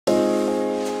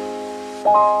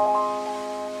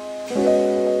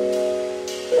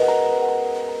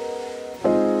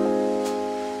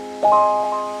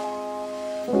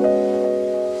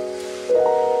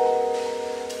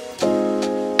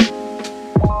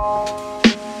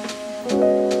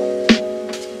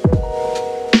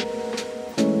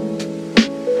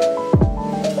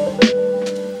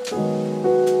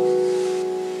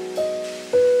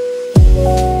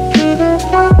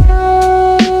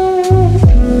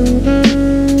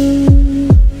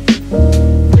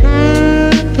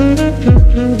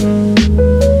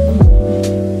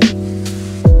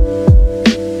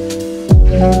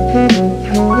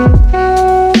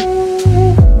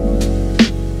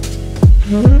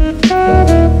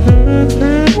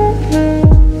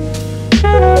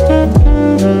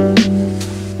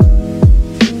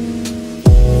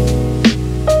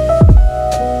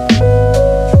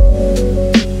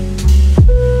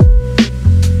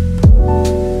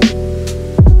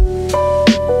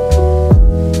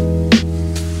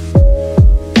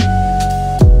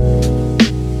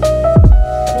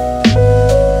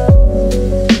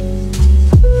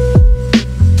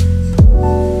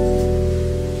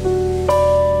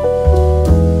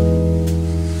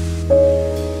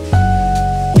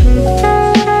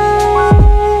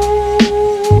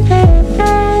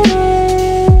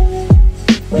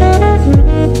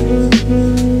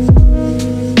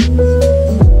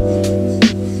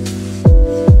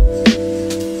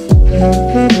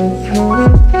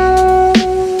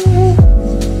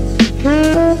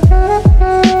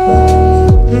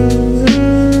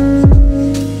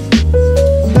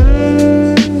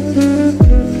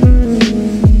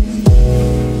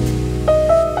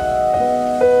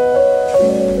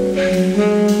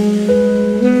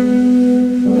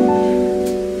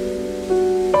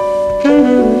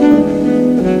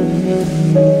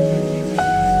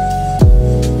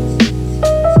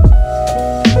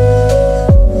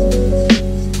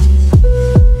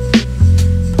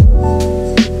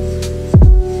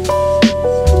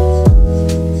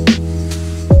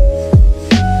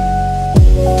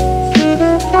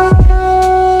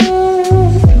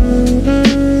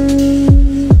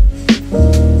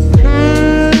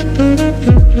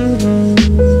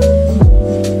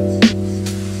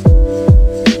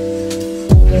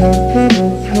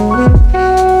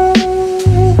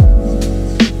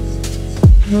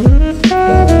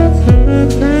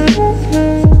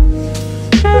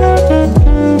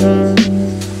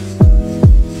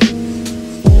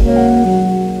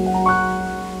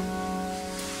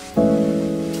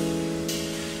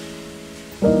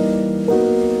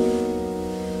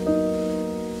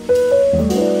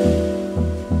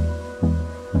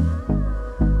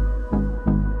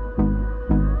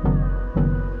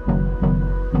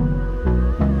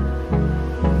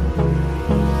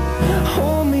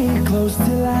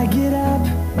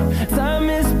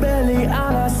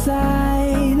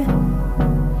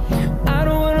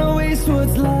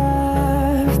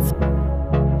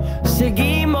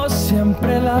Seguimos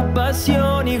siempre la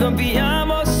pasión y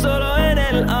confiamos solo en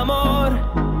el amor.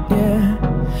 Yeah.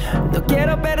 No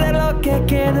quiero perder lo que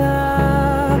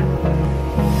queda.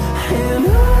 And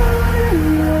on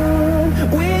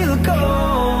we'll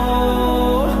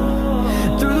go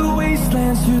through the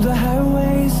wastelands, through the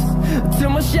highways, till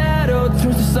my shadow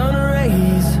turns to sun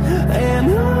rays.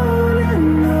 And on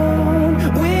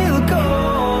we'll go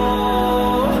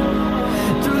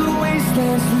through the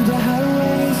wastelands, through the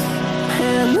highways,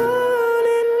 and on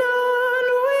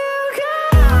we'll go.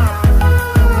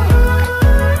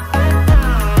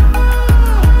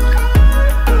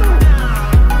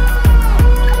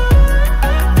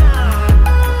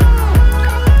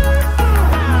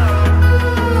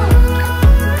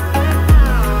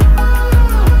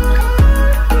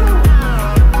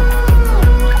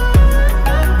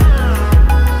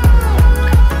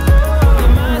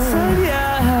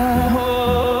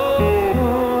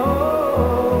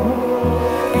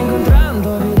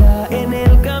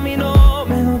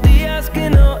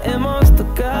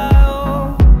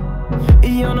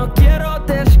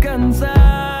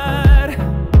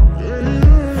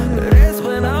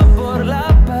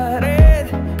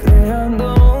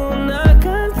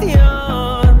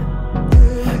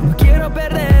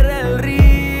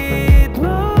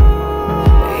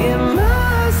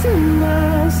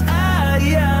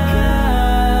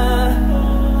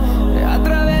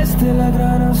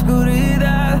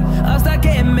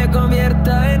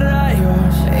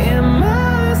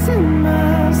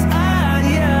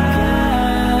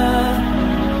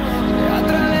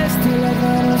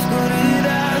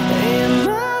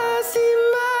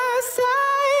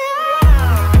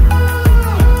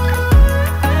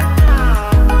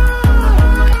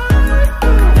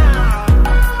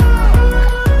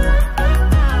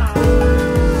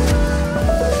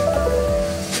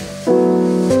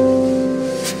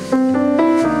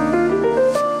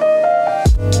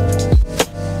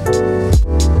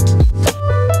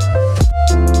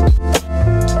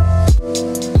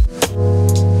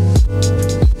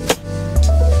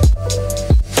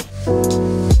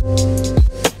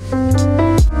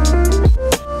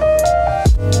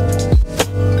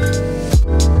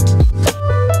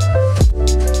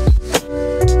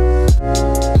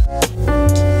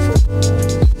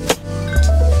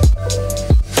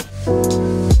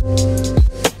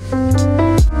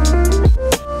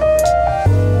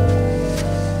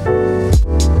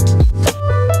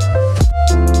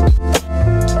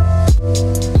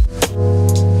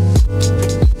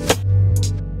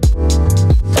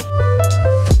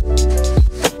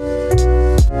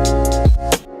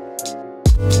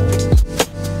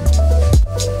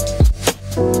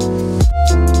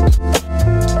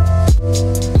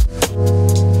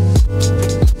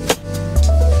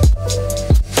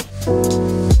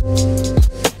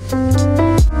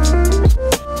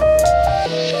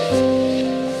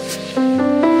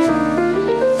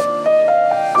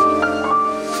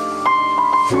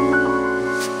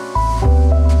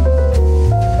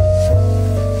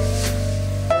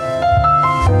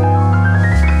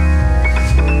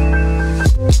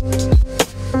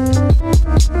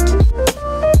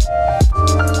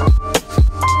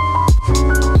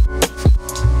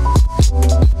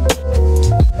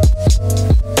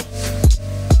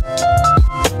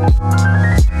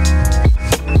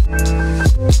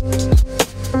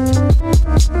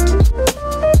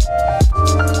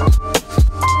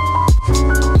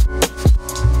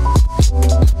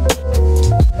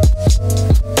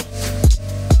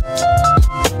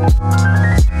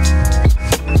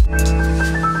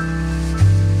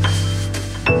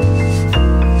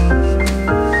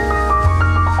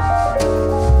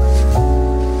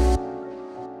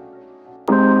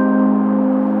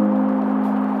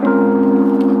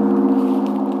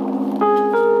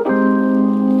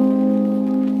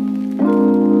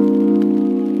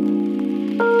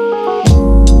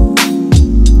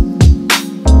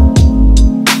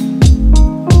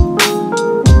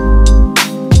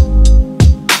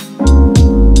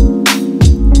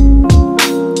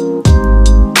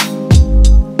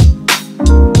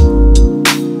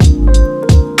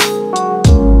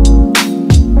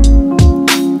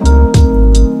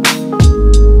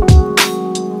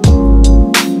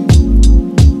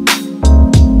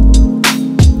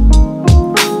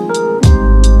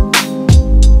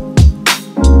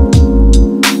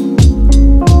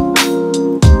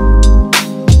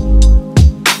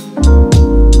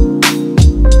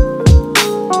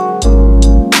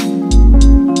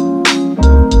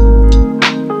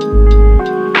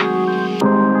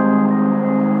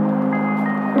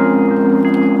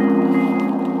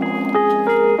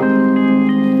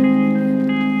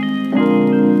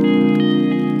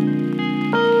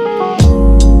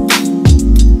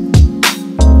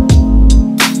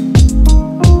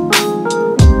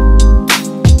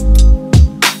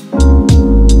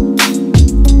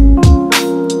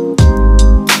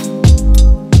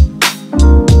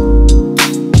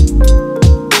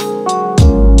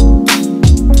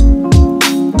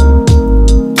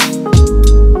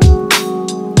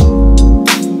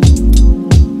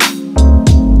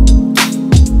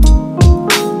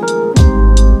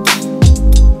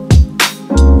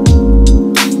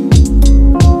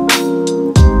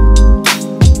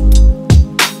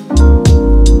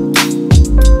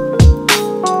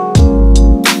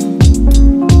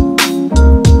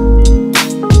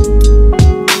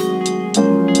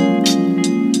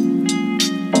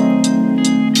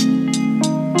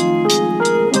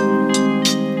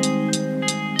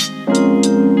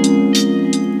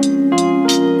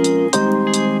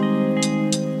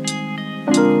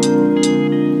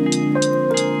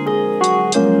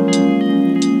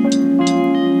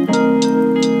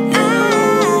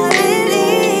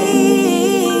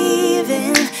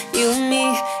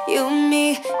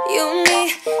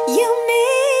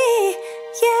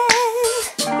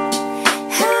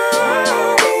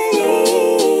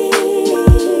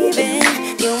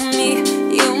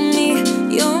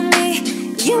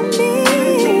 you and me,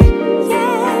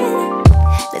 yeah.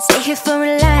 Let's stay here for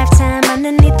a lifetime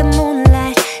underneath the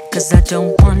moonlight, 'cause I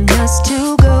don't want us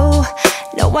to go.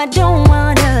 No, I don't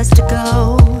want us to go.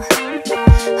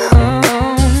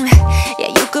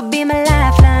 Yeah, you could be my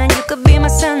lifeline, you could be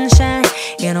my sunshine,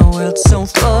 in a world so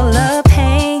full of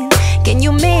pain. Can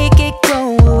you make it go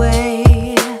away?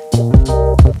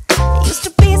 Used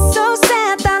to be so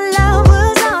sad that love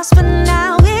was lost, but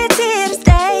now it's here to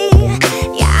stay.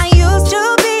 Yeah, I used to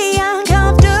be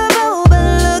uncomfortable, but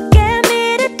look at me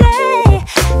today.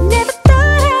 Never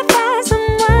thought I'd find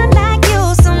someone like you,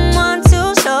 someone to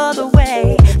show the way.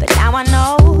 But now I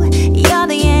know you're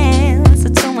the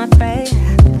answer to my prayer.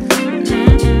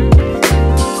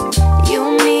 You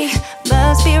and me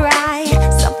must be right.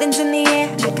 Something's in the air,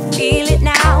 I can feel it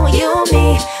now. You and me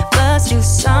must do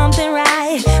something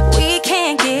right. We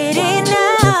can't get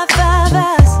enough of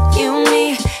us. You and me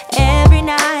every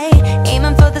night,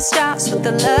 aiming for the stars with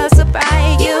the love so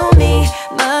bright. You and me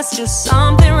must do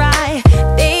something right.